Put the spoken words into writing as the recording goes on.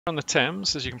On the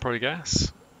Thames, as you can probably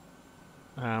guess.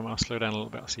 I'll slow down a little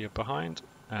bit, I'll see you behind.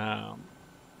 And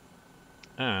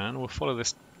we'll follow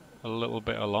this a little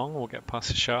bit along, we'll get past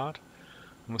the Shard,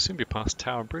 and we'll soon be past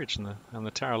Tower Bridge and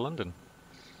the Tower of London.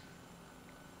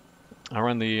 I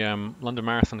ran the London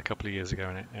Marathon a couple of years ago,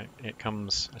 and it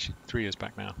comes, actually 3 years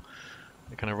back now.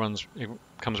 It comes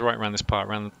right around this part,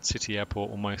 around the City Airport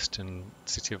almost, and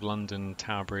City of London,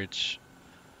 Tower Bridge.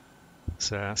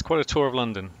 So it's quite a tour of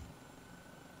London.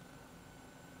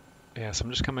 Yeah, so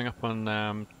I'm just coming up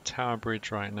on Tower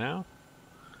Bridge right now,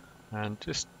 and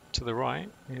just to the right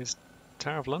is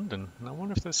Tower of London. And I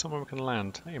wonder if there's somewhere we can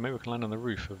land. Hey, maybe we can land on the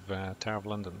roof of Tower of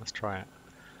London. Let's try it.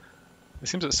 It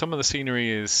seems that some of the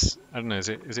scenery is, I don't know, is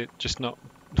it just not,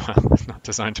 well, it's not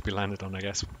designed to be landed on, I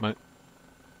guess.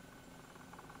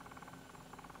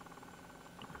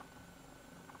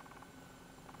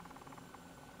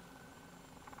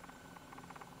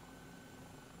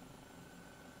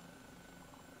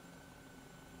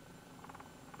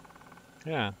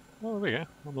 Yeah, well, there we go.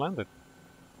 I'm landed.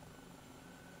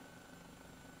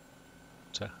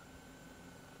 So.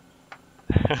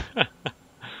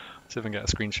 See if I can get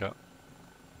a screenshot.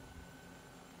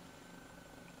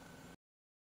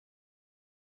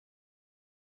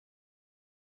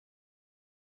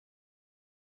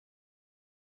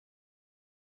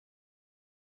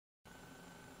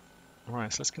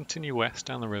 Alright, so let's continue west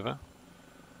down the river.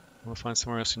 We'll find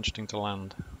somewhere else interesting to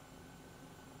land.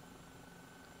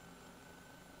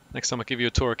 Next time I'll give you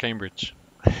a tour of Cambridge.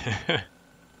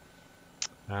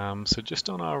 So just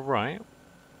on our right,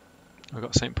 we've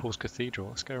got St. Paul's Cathedral.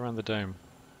 Let's go around the dome.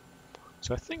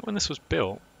 So I think when this was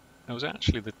built, it was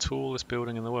actually the tallest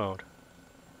building in the world.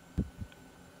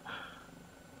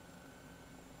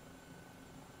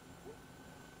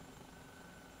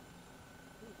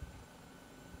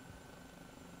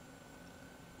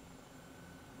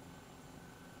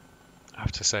 I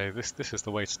have to say, this is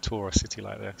the way to tour a city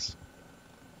like this.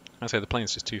 I say the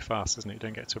plane's just too fast, isn't it? You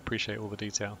don't get to appreciate all the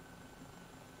detail.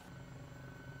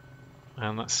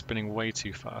 And that's spinning way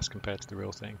too fast compared to the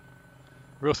real thing.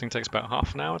 The real thing takes about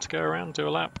half an hour to go around, do a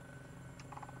lap.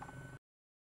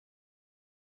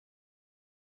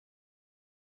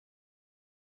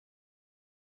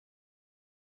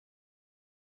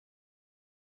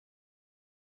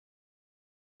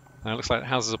 Now it looks like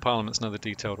Houses of Parliament's another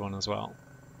detailed one as well.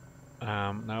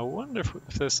 Now I wonder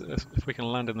if we can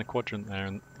land in the quadrant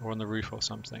there, or on the roof or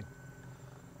something.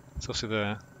 It's also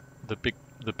the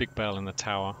big bell in the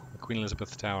tower, the Queen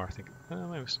Elizabeth Tower, I think.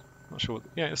 Maybe not sure.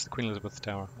 Yeah, it's the Queen Elizabeth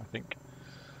Tower, I think.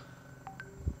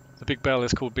 The big bell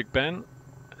is called Big Ben.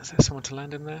 Is there someone to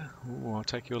land in there? Ooh, I'll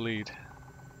take your lead.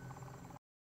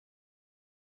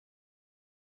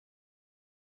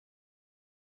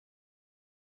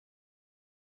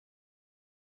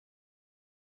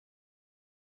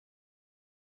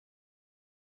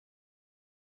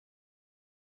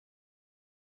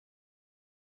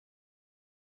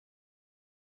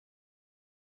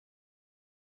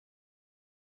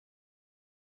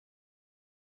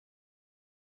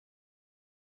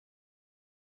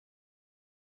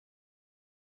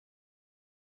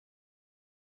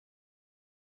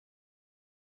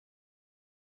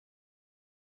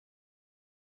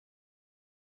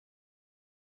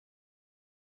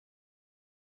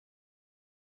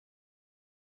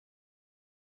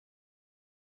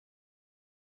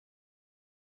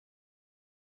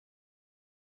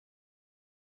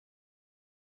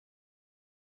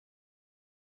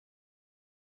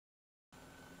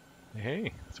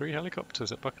 Hey, 3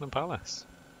 helicopters at Buckingham Palace.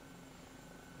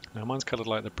 Now mine's coloured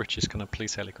like the British kind of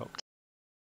police helicopter.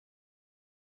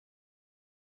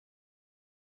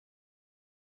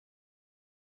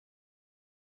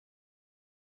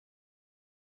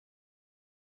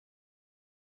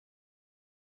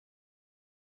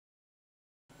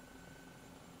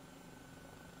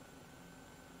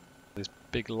 These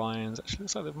big lions. Actually,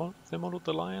 looks like they've modelled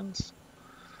the lions.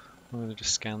 I'm going to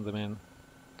just scan them in.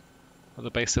 At the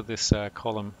base of this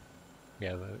column,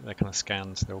 yeah, they're kind of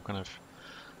scanned. They're all kind of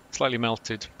slightly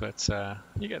melted, but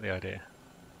you get the idea.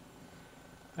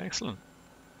 Excellent.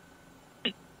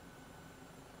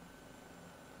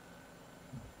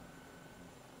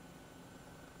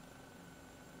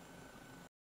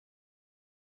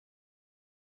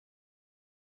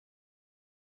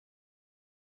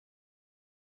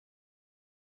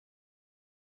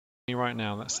 Right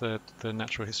now, that's the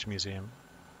Natural History Museum.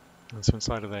 And so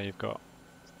inside of there you've got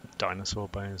dinosaur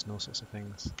bones and all sorts of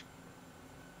things.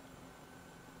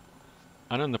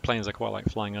 I know in the planes I quite like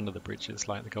flying under the bridges,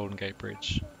 like the Golden Gate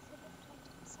Bridge.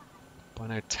 But I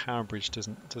know Tower Bridge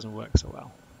doesn't work so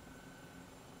well.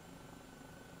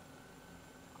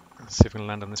 Let's see if we can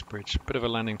land on this bridge. Bit of a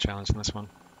landing challenge in this one.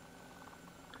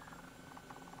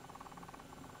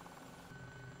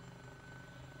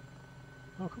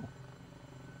 Oh, cool.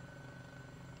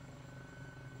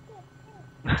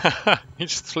 He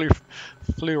just flew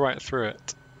right through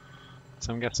it.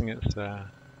 So I'm guessing it's. Let's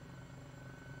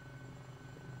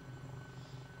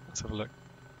have a look.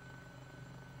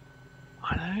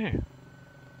 I know.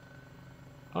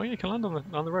 Oh, you can land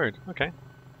on the road. Okay,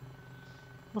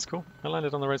 that's cool. I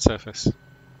landed on the road surface.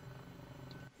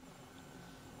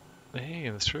 Hey,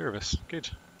 there's 3 of us. Good.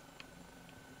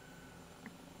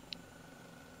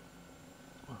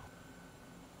 Wow.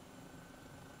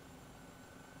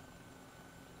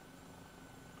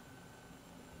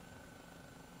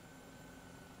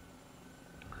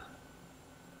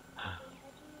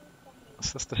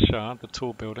 So that's the shard, the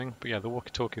tall building. But yeah, the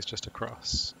walkie-talkie is just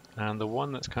across. And the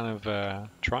one that's kind of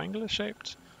triangular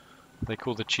shaped, they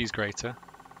call the cheese grater.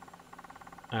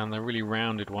 And the really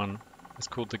rounded one is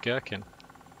called the gherkin.